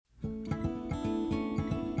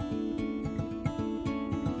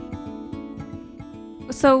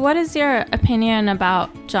So what is your opinion about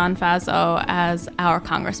John Faso as our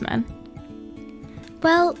congressman?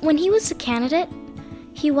 Well, when he was a candidate,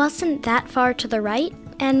 he wasn't that far to the right,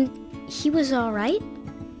 and he was all right.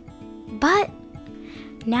 But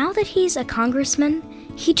now that he's a congressman,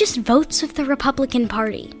 he just votes with the Republican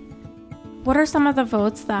Party. What are some of the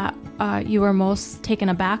votes that you were most taken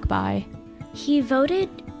aback by? He voted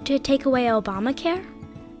to take away Obamacare.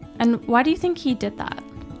 And why do you think he did that?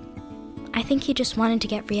 I think he just wanted to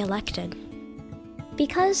get reelected.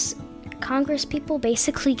 Because Congress people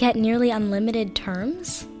basically get nearly unlimited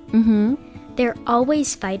terms. They're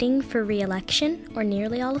always fighting for re-election, or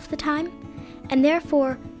nearly all of the time, and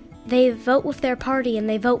therefore they vote with their party and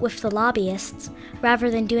they vote with the lobbyists rather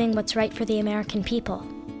than doing what's right for the American people.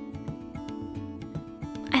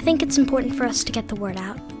 I think it's important for us to get the word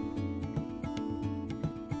out.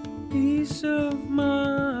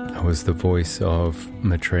 That was the voice of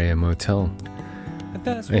Maitreya Motel.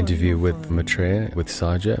 An interview with Maitreya with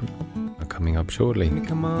Saja coming up shortly.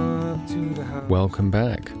 Welcome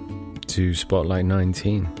back to Spotlight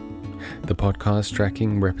 19, the podcast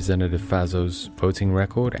tracking Representative Faso's voting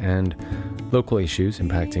record and local issues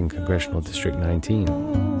impacting Congressional District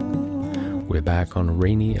 19. We're back on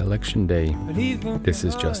rainy election day. This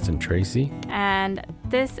is Justin Tracy. And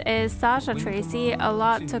this is Sasha Tracy. A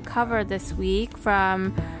lot to cover this week,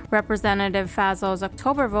 from Representative Faso's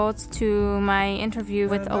October votes to my interview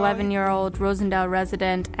with 11-year-old Rosendale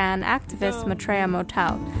resident and activist Maitreya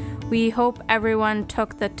Motel. We hope everyone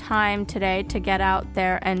took the time today to get out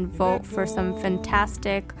there and vote for some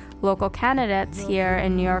fantastic local candidates here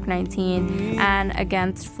in New York 19 and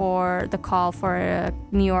against for the call for a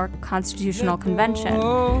New York Constitutional Convention.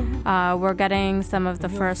 We're getting some of the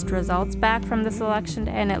first results back from this election,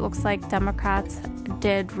 and it looks like Democrats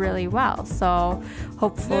did really well. So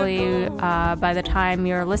hopefully by the time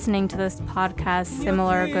you're listening to this podcast,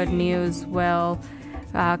 similar good news will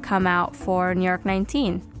come out for New York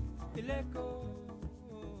 19.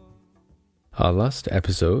 Our last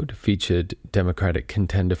episode featured Democratic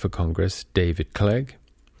contender for Congress David Clegg.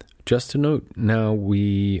 Just a note, now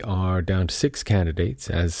we are down to 6 candidates,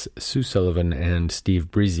 as Sue Sullivan and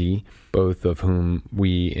Steve Brizzi, both of whom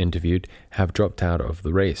we interviewed, have dropped out of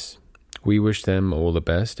the race. We wish them all the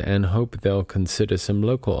best and hope they'll consider some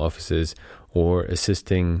local offices or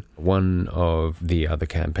assisting one of the other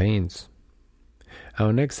campaigns.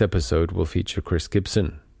 Our next episode will feature Chris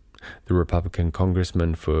Gibson, the Republican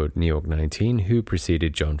congressman for New York 19 who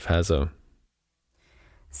preceded John Faso.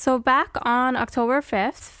 So back on October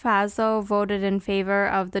 5th, Faso voted in favor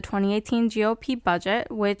of the 2018 GOP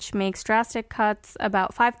budget, which makes drastic cuts,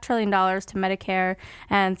 about $5 trillion to Medicare,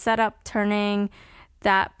 and set up turning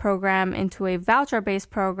that program into a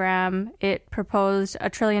voucher-based program. It proposed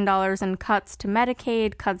 $1 trillion in cuts to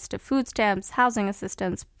Medicaid, cuts to food stamps, housing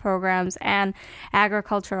assistance programs, and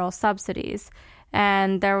agricultural subsidies.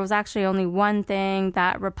 And there was actually only one thing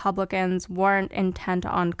that Republicans weren't intent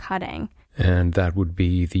on cutting. And that would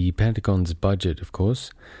be the Pentagon's budget, of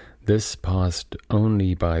course. This passed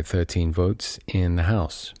only by 13 votes in the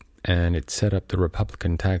House, and it set up the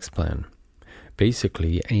Republican tax plan.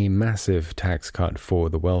 Basically, a massive tax cut for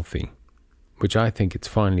the wealthy, which I think it's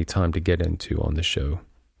finally time to get into on the show.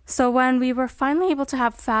 So when we were finally able to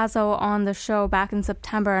have Faso on the show back in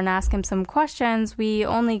September and ask him some questions, we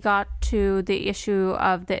only got to the issue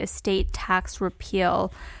of the estate tax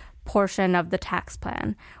repeal portion of the tax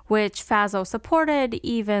plan, which Faso supported,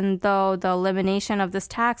 even though the elimination of this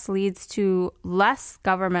tax leads to less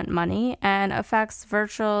government money and affects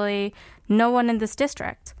virtually no one in this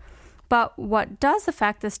district. But what does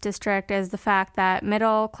affect this district is the fact that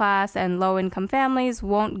middle-class and low-income families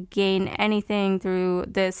won't gain anything through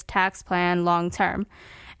this tax plan long-term.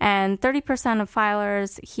 And 30% of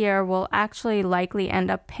filers here will actually likely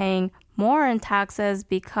end up paying more in taxes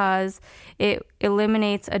because it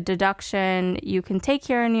eliminates a deduction you can take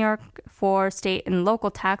here in New York for state and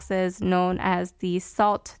local taxes known as the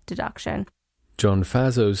SALT deduction. John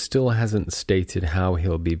Faso still hasn't stated how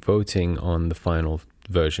he'll be voting on the final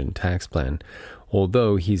version tax plan,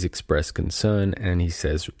 although he's expressed concern and he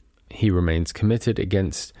says he remains committed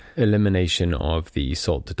against elimination of the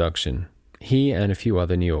SALT deduction. He and a few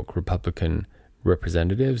other New York Republican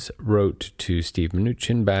representatives wrote to Steve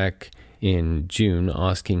Mnuchin back in June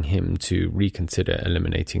asking him to reconsider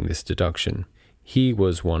eliminating this deduction. He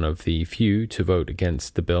was one of the few to vote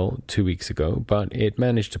against the bill 2 weeks ago, but it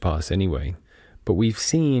managed to pass anyway. But we've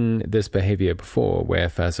seen this behavior before, where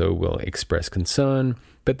Faso will express concern,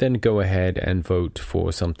 but then go ahead and vote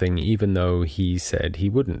for something even though he said he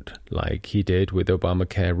wouldn't, like he did with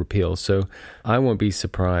Obamacare repeal. So I won't be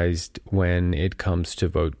surprised when it comes to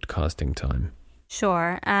vote casting time.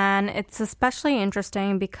 Sure, and it's especially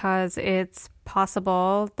interesting because it's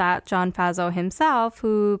possible that John Faso himself,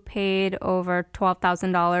 who paid over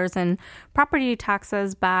 $12,000 in property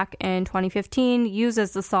taxes back in 2015,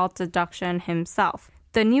 uses the SALT deduction himself.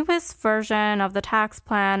 The newest version of the tax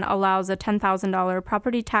plan allows a $10,000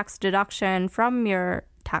 property tax deduction from your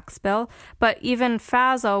tax bill, but even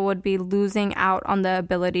Faso would be losing out on the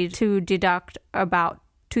ability to deduct about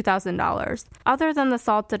 $2,000. Other than the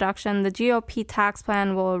SALT deduction, the GOP tax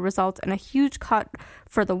plan will result in a huge cut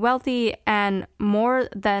for the wealthy, and more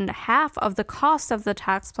than half of the cost of the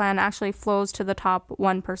tax plan actually flows to the top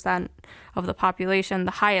 1% of the population,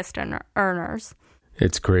 the highest earners.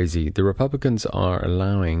 It's crazy. The Republicans are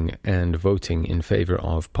allowing and voting in favor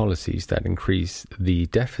of policies that increase the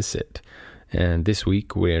deficit. And this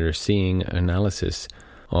week we're seeing analysis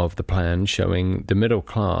of the plan showing the middle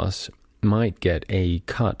class might get a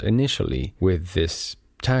cut initially with this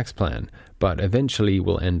tax plan, but eventually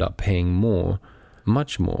will end up paying more,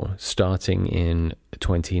 much more, starting in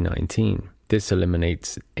 2019. This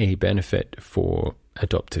eliminates a benefit for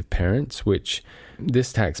adoptive parents, which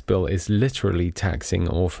this tax bill is literally taxing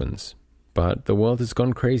orphans. But the world has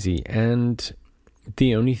gone crazy, and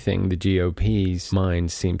the only thing the GOP's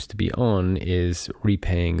mind seems to be on is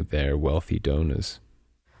repaying their wealthy donors.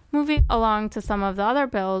 Moving along to some of the other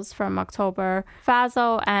bills from October,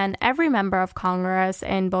 Faso and every member of Congress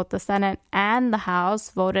in both the Senate and the House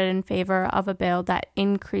voted in favor of a bill that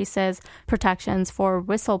increases protections for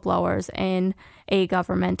whistleblowers in a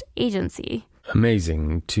government agency.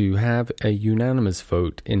 Amazing to have a unanimous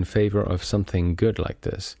vote in favor of something good like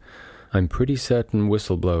this. I'm pretty certain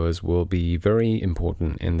whistleblowers will be very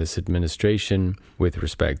important in this administration with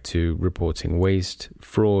respect to reporting waste,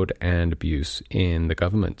 fraud, and abuse in the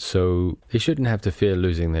government, so they shouldn't have to fear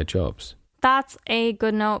losing their jobs. That's a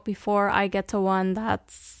good note before I get to one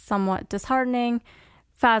that's somewhat disheartening.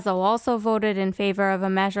 Faso also voted in favor of a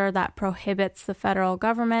measure that prohibits the federal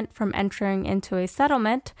government from entering into a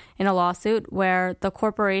settlement in a lawsuit where the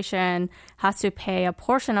corporation has to pay a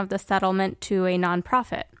portion of the settlement to a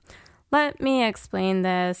nonprofit. Let me explain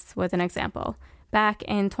this with an example. Back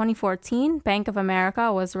in 2014, Bank of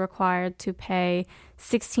America was required to pay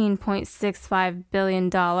 $16.65 billion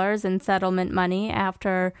in settlement money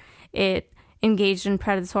after it engaged in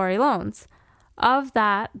predatory loans. Of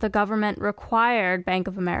that, the government required Bank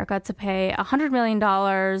of America to pay $100 million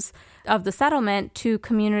of the settlement to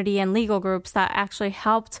community and legal groups that actually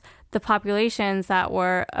helped the populations that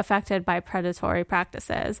were affected by predatory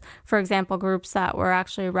practices. For example, groups that were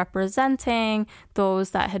actually representing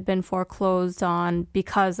those that had been foreclosed on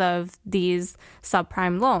because of these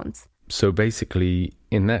subprime loans. So basically,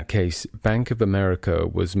 in that case, Bank of America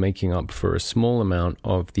was making up for a small amount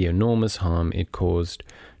of the enormous harm it caused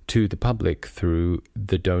to the public through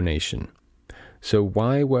the donation. So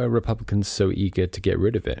why were Republicans so eager to get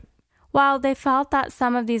rid of it? While they felt that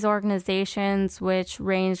some of these organizations, which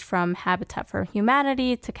ranged from Habitat for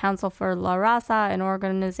Humanity to Council for La Raza, an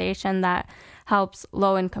organization that helps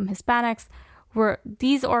low-income Hispanics,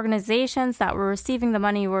 these organizations that were receiving the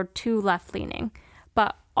money were too left-leaning.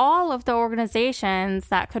 But all of the organizations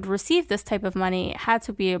that could receive this type of money had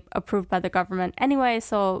to be approved by the government anyway,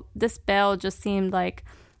 so this bill just seemed like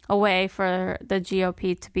a way for the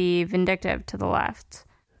GOP to be vindictive to the left.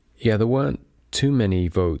 Yeah, there weren't too many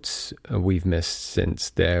votes we've missed since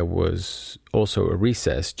there was also a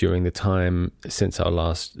recess during the time since our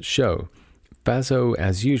last show. Faso,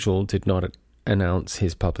 as usual, did not announce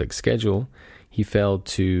his public schedule. He failed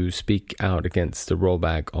to speak out against the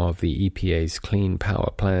rollback of the EPA's Clean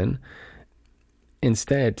Power Plan.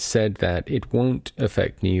 Instead, said that it won't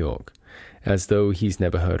affect New York, as though he's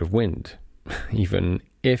never heard of wind, even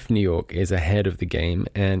if New York is ahead of the game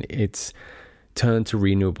and it's turned to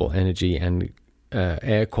renewable energy and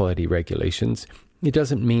air quality regulations. It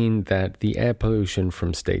doesn't mean that the air pollution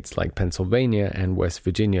from states like Pennsylvania and West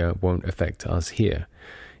Virginia won't affect us here.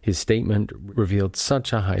 His statement revealed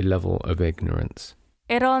such a high level of ignorance.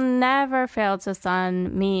 It'll never fail to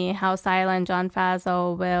stun me how silent John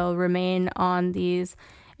Faso will remain on these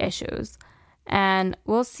issues. And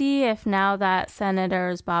we'll see if now that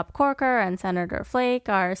Senators Bob Corker and Senator Flake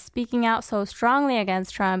are speaking out so strongly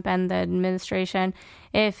against Trump and the administration,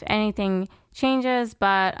 if anything changes,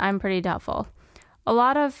 but I'm pretty doubtful. A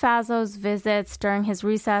lot of Faso's visits during his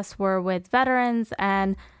recess were with veterans,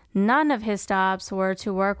 and none of his stops were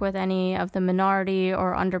to work with any of the minority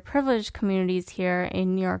or underprivileged communities here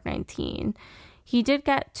in New York 19. He did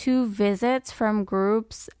get 2 visits from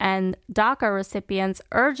groups and DACA recipients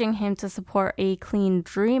urging him to support a Clean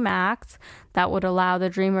Dream Act that would allow the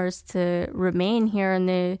Dreamers to remain here in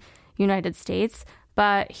the United States.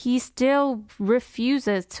 but he still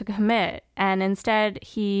refuses to commit, and instead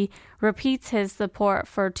he repeats his support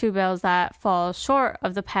for 2 bills that fall short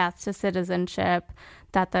of the path to citizenship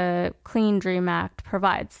that the Clean Dream Act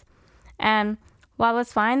provides. And while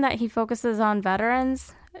it's fine that he focuses on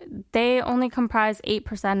veterans, they only comprise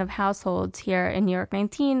 8% of households here in New York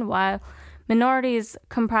 19, while minorities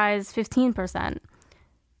comprise 15%.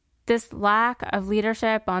 This lack of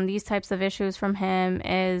leadership on these types of issues from him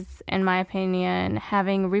is, in my opinion,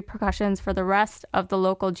 having repercussions for the rest of the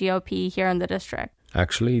local GOP here in the district.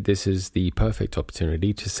 Actually, this is the perfect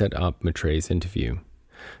opportunity to set up Maitreya's interview.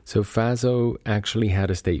 So Faso actually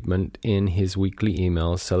had a statement in his weekly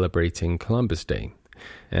email celebrating Columbus Day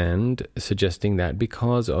and suggesting that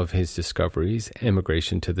because of his discoveries,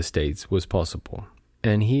 immigration to the States was possible.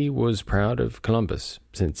 And he was proud of Columbus,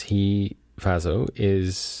 since he, Faso,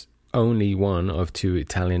 is only one of 2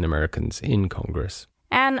 Italian Americans in Congress.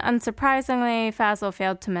 And unsurprisingly, Faso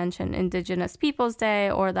failed to mention Indigenous Peoples Day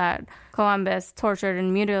or that Columbus tortured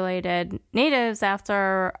and mutilated natives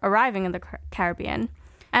after arriving in the Caribbean.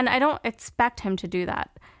 And I don't expect him to do that.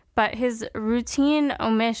 But his routine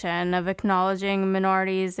omission of acknowledging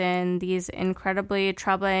minorities in these incredibly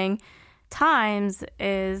troubling times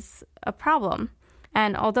is a problem.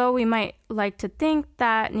 And although we might like to think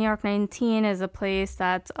that New York 19 is a place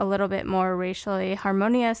that's a little bit more racially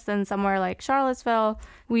harmonious than somewhere like Charlottesville,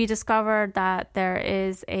 we discovered that there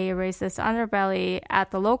is a racist underbelly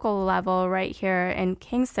at the local level right here in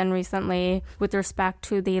Kingston recently with respect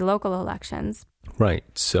to the local elections. Right.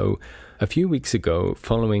 So a few weeks ago,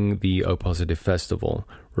 following the O Positive Festival,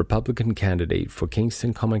 Republican candidate for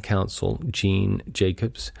Kingston Common Council, Gene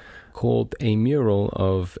Jacobs, called a mural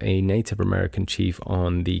of a Native American chief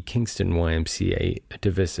on the Kingston YMCA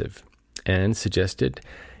divisive and suggested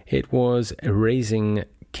it was erasing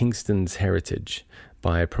Kingston's heritage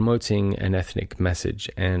by promoting an ethnic message,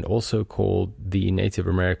 and also called the Native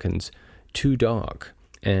Americans too dark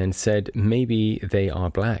and said maybe they are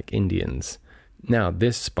black Indians. Now,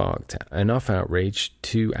 this sparked enough outrage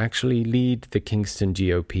to actually lead the Kingston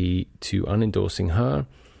GOP to unendorsing her,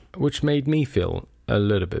 which made me feel a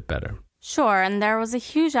little bit better. Sure, and there was a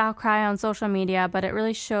huge outcry on social media, but it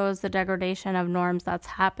really shows the degradation of norms that's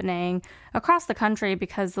happening across the country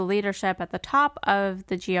because the leadership at the top of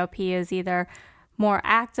the GOP is either more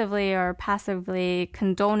actively or passively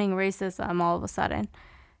condoning racism all of a sudden.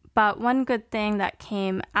 But one good thing that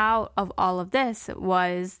came out of all of this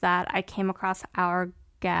was that I came across our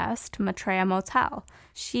guest, Maitreya Motel.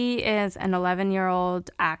 She is an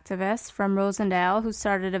 11-year-old activist from Rosendale who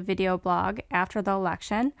started a video blog after the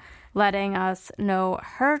election, letting us know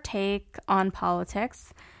her take on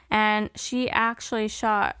politics. And she actually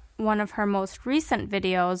shot one of her most recent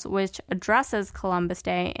videos, which addresses Columbus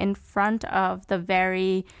Day, in front of the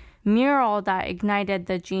very mural that ignited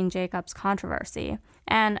the Gene Jacobs controversy.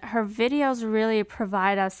 And her videos really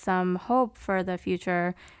provide us some hope for the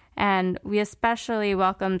future, and we especially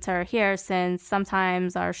welcomed her here since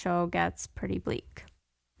sometimes our show gets pretty bleak.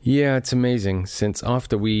 Yeah, it's amazing. Since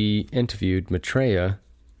after we interviewed Maitreya,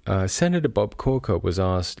 Senator Bob Corker was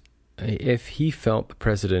asked if he felt the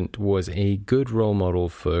president was a good role model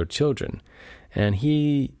for children, and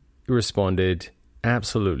he responded,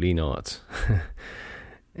 absolutely not.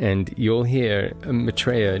 And you'll hear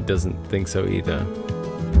Maitreya doesn't think so either.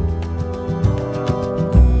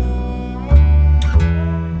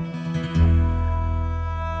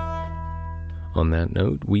 On that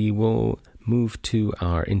note, we will move to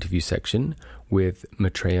our interview section with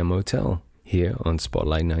Maitreya Motel here on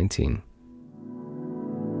Spotlight 19.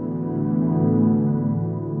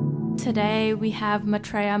 Today we have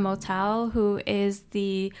Maitreya Motel, who is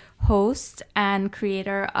the host and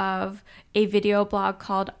creator of a video blog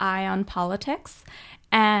called Eye on Politics.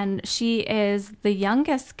 And she is the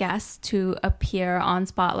youngest guest to appear on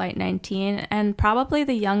Spotlight 19 and probably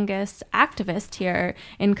the youngest activist here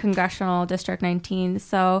in Congressional District 19.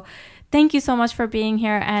 So thank you so much for being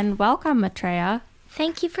here and welcome, Maitreya.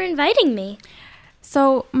 Thank you for inviting me.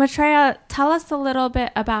 So Maitreya, tell us a little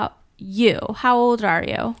bit about you. How old are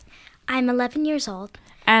you? I'm 11 years old.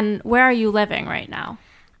 And where are you living right now?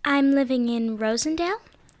 I'm living in Rosendale,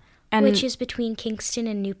 which is between Kingston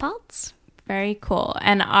and New Paltz. Very cool.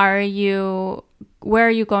 And where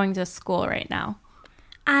are you going to school right now?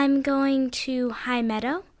 I'm going to High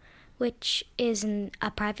Meadow, which is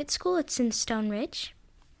a private school. It's in Stone Ridge.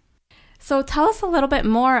 So tell us a little bit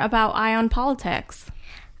more about Eye on Politics.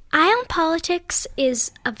 Eye on Politics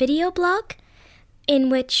is a video blog in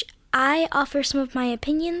which I offer some of my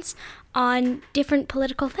opinions on different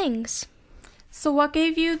political things. So what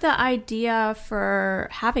gave you the idea for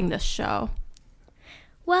having this show?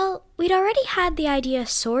 Well, we'd already had the idea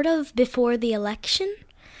sort of before the election,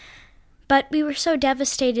 but we were so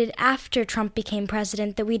devastated after Trump became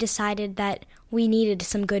president that we decided that we needed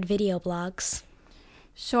some good video blogs.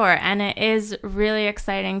 Sure, and it is really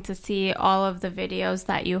exciting to see all of the videos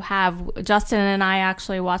that you have. Justin and I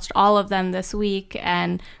actually watched all of them this week,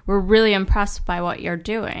 and we're really impressed by what you're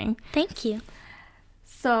doing. Thank you.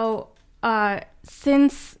 So,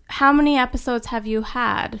 since how many episodes have you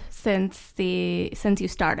had since you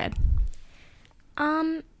started?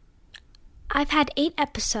 I've had 8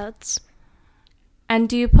 episodes. And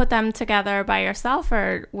do you put them together by yourself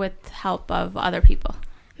or with help of other people?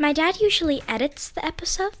 My dad usually edits the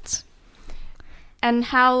episodes. And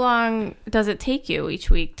how long does it take you each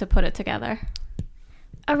week to put it together?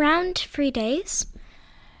 Around 3 days.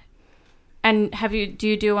 And do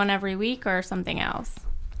you do one every week or something else?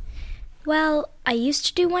 Well, I used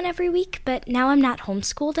to do one every week, but now I'm not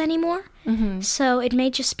homeschooled anymore. Mm-hmm. So it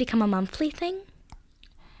may just become a monthly thing.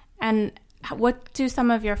 And what do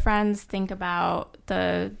some of your friends think about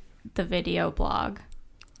the video blog?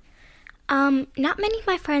 Not many of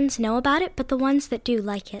my friends know about it, but the ones that do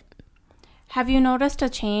like it. Have you noticed a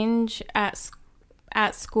change at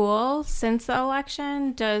school since the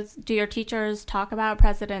election? Do your teachers talk about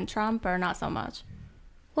President Trump or not so much?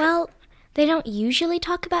 Well, they don't usually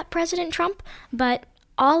talk about President Trump, but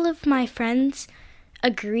all of my friends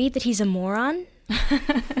agree that he's a moron.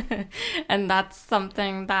 And that's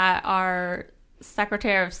something that our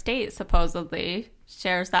Secretary of State supposedly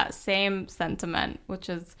shares that same sentiment, which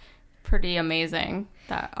is pretty amazing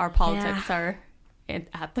that our politics are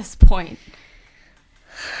at this point.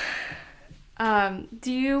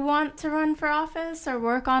 Do you want to run for office or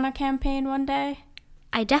work on a campaign one day?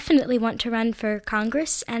 I definitely want to run for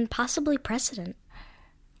Congress and possibly president.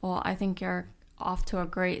 Well, I think you're off to a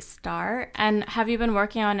great start. And have you been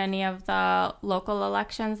working on any of the local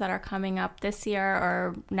elections that are coming up this year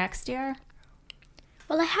or next year?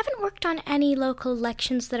 Well, I haven't worked on any local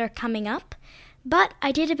elections that are coming up, but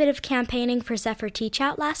I did a bit of campaigning for Zephyr Teach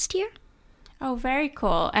Out last year. Oh, very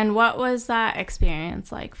cool. And what was that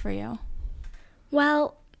experience like for you?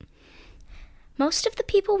 Well, most of the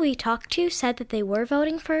people we talked to said that they were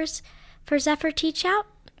voting for Zephyr Teach Out.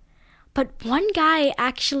 But one guy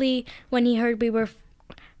actually, when he heard we were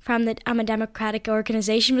from a Democratic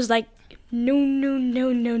organization, was like, no, no,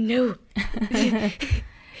 no, no, no.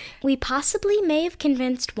 We possibly may have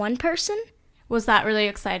convinced one person. Was that really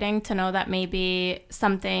exciting to know that maybe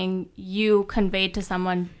something you conveyed to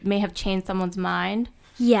someone may have changed someone's mind?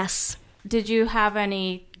 Yes. Did you have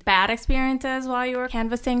any bad experiences while you were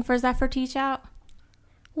canvassing for Zephyr Teach Out?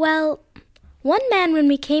 Well, one man, when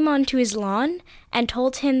we came onto his lawn and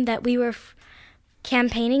told him that we were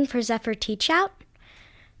campaigning for Zephyr Teach Out,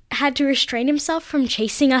 had to restrain himself from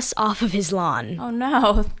chasing us off of his lawn. Oh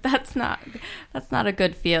no, that's not a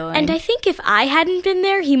good feeling. And I think if I hadn't been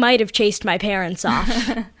there, he might have chased my parents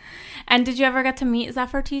off. And did you ever get to meet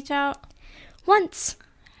Zephyr Teach Out? Once.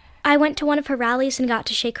 I went to one of her rallies and got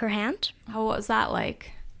to shake her hand. Oh, what was that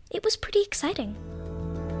like? It was pretty exciting.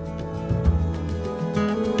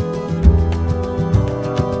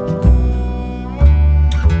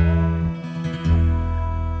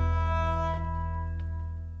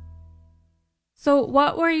 So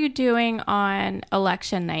what were you doing on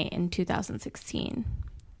election night in 2016?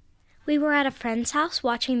 We were at a friend's house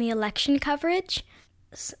watching the election coverage.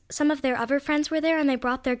 Some of their other friends were there and they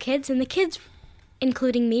brought their kids, and the kids,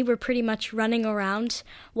 including me, were pretty much running around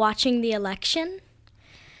watching the election.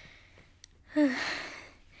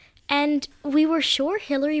 And we were sure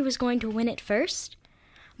Hillary was going to win it first,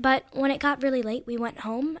 but when it got really late, we went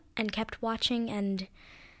home and kept watching, and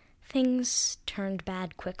things turned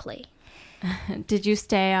bad quickly. Did you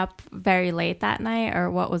stay up very late that night, or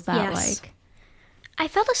what was that like? I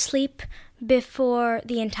fell asleep before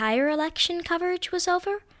the entire election coverage was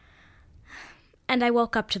over, and I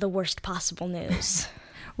woke up to the worst possible news.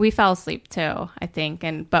 We fell asleep too, I think,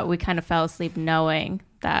 but we kind of fell asleep knowing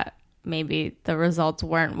that maybe the results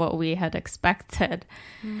weren't what we had expected.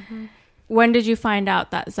 Mm-hmm. When did you find out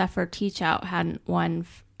that Zephyr Teach Out hadn't won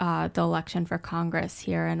the election for Congress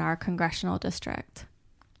here in our congressional district?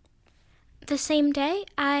 The same day.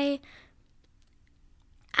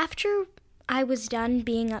 After I was done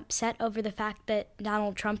being upset over the fact that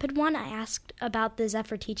Donald Trump had won, I asked about the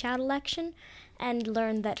Zephyr Teach Out election and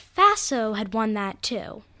learned that Faso had won that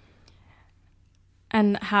too.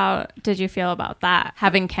 And how did you feel about that,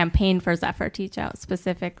 having campaigned for Zephyr Teach Out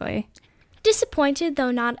specifically? Disappointed,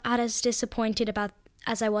 though not as disappointed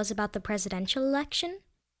as I was about the presidential election.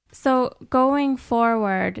 So going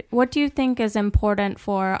forward, what do you think is important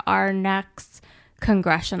for our next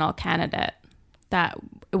congressional candidate? That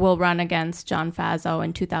will run against John Faso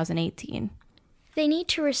in 2018? They need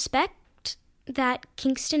to respect that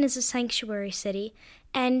Kingston is a sanctuary city,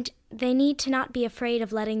 and they need to not be afraid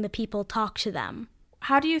of letting the people talk to them.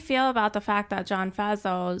 How do you feel about the fact that John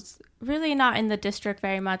Faso's really not in the district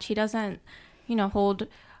very much? He doesn't, hold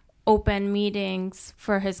open meetings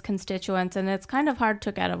for his constituents, and it's kind of hard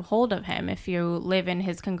to get a hold of him if you live in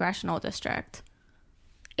his congressional district.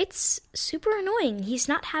 It's super annoying. He's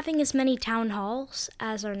not having as many town halls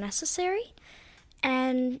as are necessary,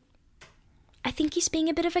 and I think he's being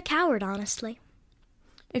a bit of a coward, honestly.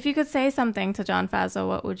 If you could say something to John Faso,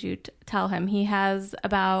 what would you tell him? He has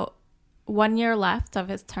about 1 year left of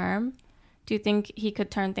his term. Do you think he could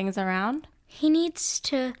turn things around? He needs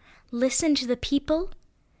to listen to the people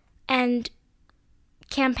and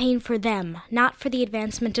campaign for them, not for the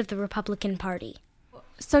advancement of the Republican Party.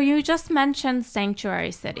 So you just mentioned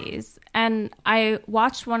sanctuary cities, and I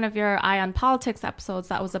watched one of your Eye on Politics episodes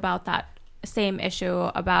that was about that same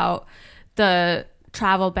issue, about the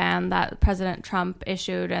travel ban that President Trump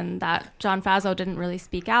issued and that John Faso didn't really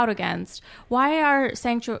speak out against. Why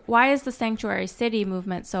is the sanctuary city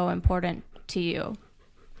movement so important to you?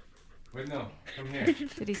 Wait, no, come here.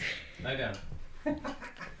 Lie down.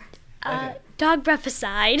 Dog breath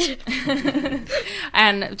aside.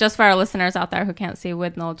 And just for our listeners out there who can't see,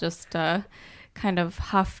 Widnall just kind of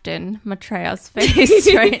huffed in Maitreya's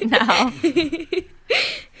face right now.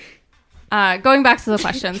 Going back to the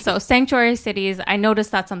question, so sanctuary cities, I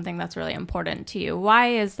noticed that's something that's really important to you. Why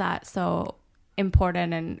is that so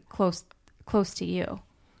important and close to you?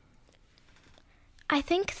 I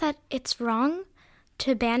think that it's wrong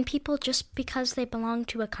to ban people just because they belong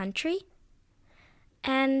to a country,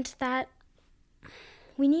 and that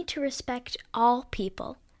we need to respect all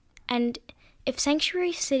people. And if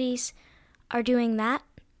sanctuary cities are doing that,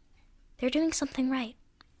 they're doing something right.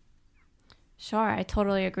 Sure, I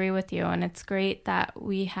totally agree with you. And it's great that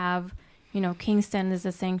we have, Kingston is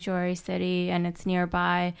a sanctuary city and it's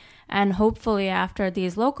nearby. And hopefully after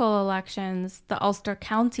these local elections, the Ulster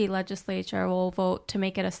County legislature will vote to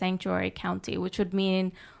make it a sanctuary county, which would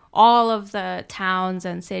mean all of the towns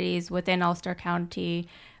and cities within Ulster County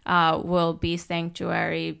will be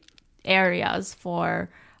sanctuary areas for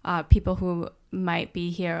people who might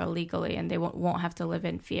be here illegally, and they won't have to live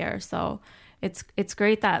in fear. So it's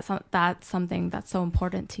great that that's something that's so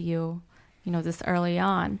important to you, this early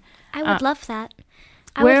on. I would love that.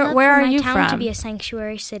 Where are for my you town from? To be a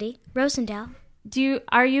sanctuary city, Rosendale.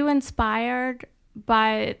 Are you inspired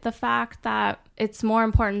by the fact that it's more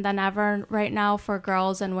important than ever right now for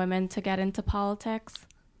girls and women to get into politics?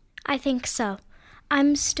 I think so.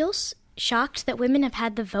 I'm still shocked that women have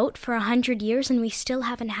had the vote for 100 years and we still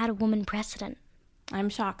haven't had a woman president. I'm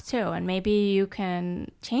shocked too, and maybe you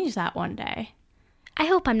can change that one day. I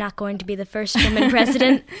hope I'm not going to be the first woman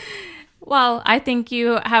president. Well, I think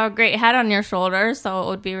you have a great head on your shoulders, so it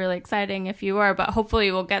would be really exciting if you were, but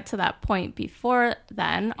hopefully we'll get to that point before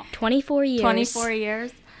then. 24 years. 24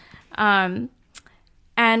 years. And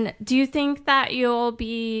do you think that you'll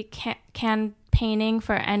be campaigning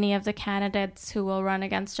for any of the candidates who will run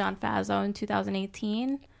against John Faso in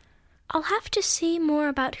 2018? I'll have to see more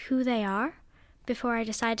about who they are before I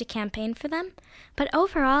decide to campaign for them. But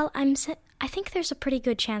overall, I think there's a pretty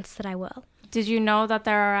good chance that I will. Did you know that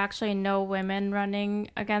there are actually no women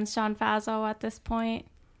running against John Faso at this point?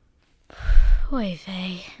 Oy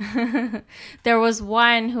vey. There was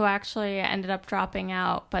one who actually ended up dropping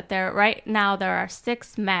out, but right now there are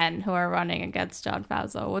 6 men who are running against John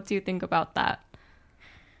Faso. What do you think about that?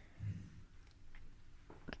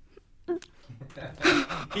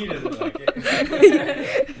 He doesn't like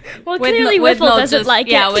it. Well, clearly Whipple doesn't like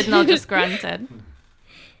it. Yeah, Widnall just grunted.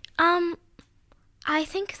 I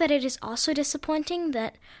think that it is also disappointing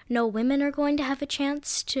that no women are going to have a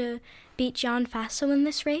chance to beat John Faso in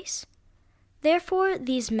this race. Therefore,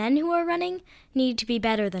 these men who are running need to be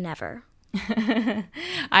better than ever.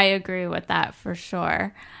 I agree with that for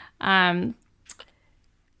sure.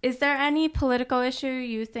 Is there any political issue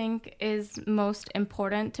you think is most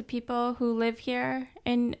important to people who live here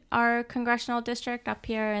in our congressional district up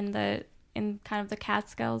here in kind of the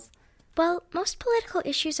Catskills? Well, most political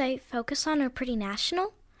issues I focus on are pretty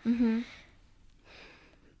national. Mm-hmm.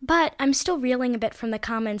 But I'm still reeling a bit from the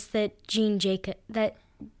comments that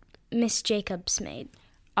Miss Jacobs made.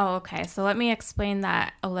 Oh, okay. So let me explain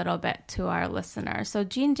that a little bit to our listeners. So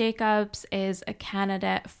Jean Jacobs is a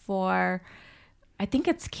candidate for, I think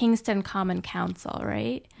it's Kingston Common Council,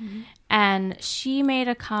 right? Mm-hmm. And she made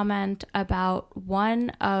a comment about one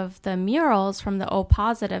of the murals from the O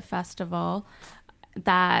Positive Festival,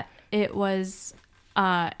 that it was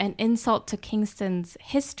an insult to Kingston's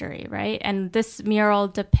history, right? And this mural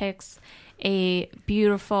depicts a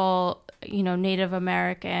beautiful, Native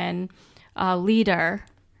American leader.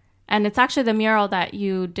 And it's actually the mural that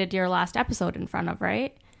you did your last episode in front of,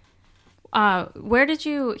 right? Where did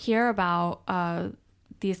you hear about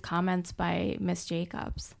these comments by Miss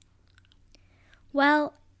Jacobs?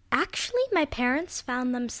 Well, actually, my parents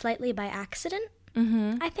found them slightly by accident,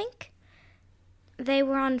 I think. They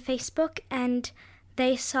were on Facebook and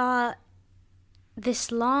they saw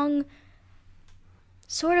this long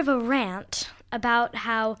sort of a rant about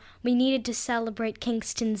how we needed to celebrate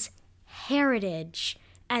Kingston's heritage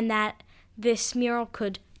and that this mural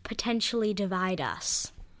could potentially divide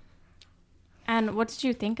us. And what did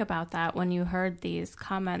you think about that when you heard these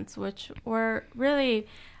comments, which were really,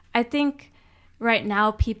 I think right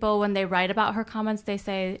now people, when they write about her comments, they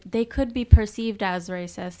say they could be perceived as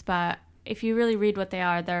racist, but if you really read what they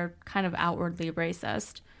are, they're kind of outwardly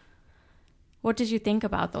racist. What did you think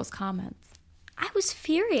about those comments? I was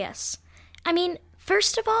furious. I mean,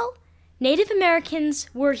 first of all, Native Americans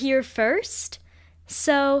were here first,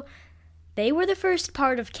 so they were the first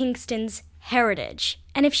part of Kingston's heritage.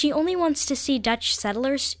 And if she only wants to see Dutch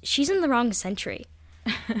settlers, she's in the wrong century.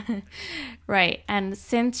 Right. And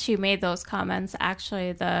since she made those comments,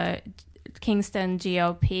 actually the Kingston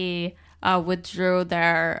GOP withdrew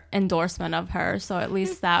their endorsement of her. So at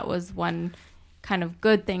least that was one kind of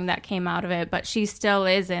good thing that came out of it. But she still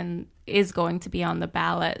is going to be on the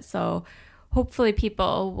ballot. So hopefully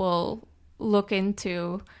people will look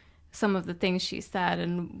into some of the things she said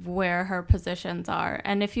and where her positions are.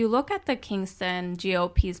 And if you look at the Kingston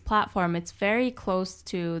GOP's platform, it's very close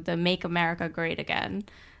to the Make America Great Again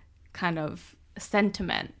kind of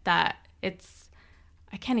sentiment that it's,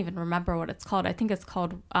 I can't even remember what it's called. I think it's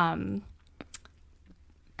called kind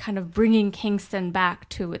of bringing Kingston back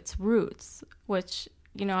to its roots, which,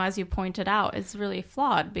 as you pointed out, is really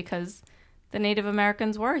flawed because the Native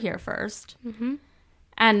Americans were here first. Mm-hmm.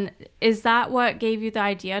 And is that what gave you the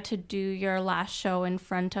idea to do your last show in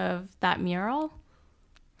front of that mural?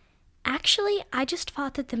 Actually, I just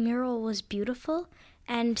thought that the mural was beautiful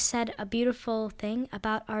and said a beautiful thing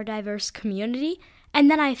about our diverse community.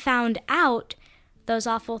 And then I found out those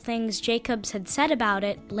awful things Jacobs had said about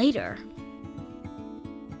it later.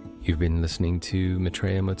 You've been listening to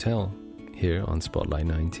Maitreya Motel here on Spotlight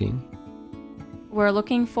 19. We're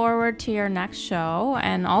looking forward to your next show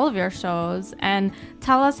and all of your shows. And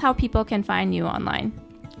tell us how people can find you online.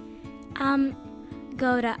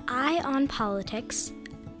 Go to Eye on Politics,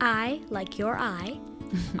 I, like your eye,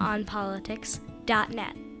 on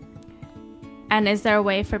politics.net. And is there a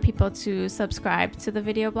way for people to subscribe to the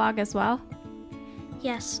video blog as well?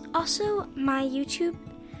 Yes. Also, my YouTube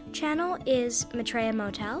channel is Maitreya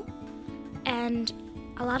Motel, and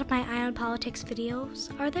a lot of my Eye on Politics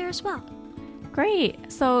videos are there as well.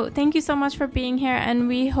 Great. So thank you so much for being here, and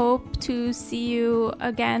we hope to see you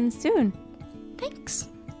again soon. Thanks.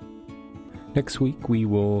 Next week we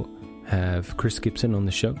will have Chris Gibson on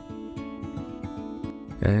the show.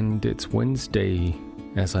 And it's Wednesday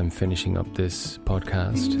as I'm finishing up this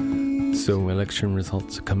podcast, so election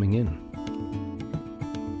results are coming in.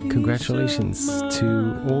 Congratulations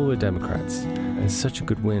to all the Democrats. It's such a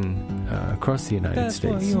good win across the United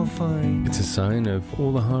States. It's a sign of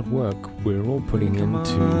all the hard work we're all putting in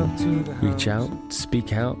to reach out,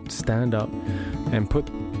 speak out, stand up, and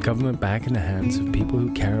put government back in the hands of people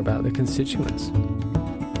who care about their constituents.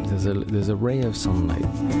 There's a ray of sunlight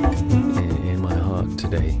in my heart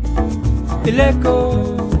today. El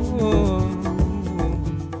echo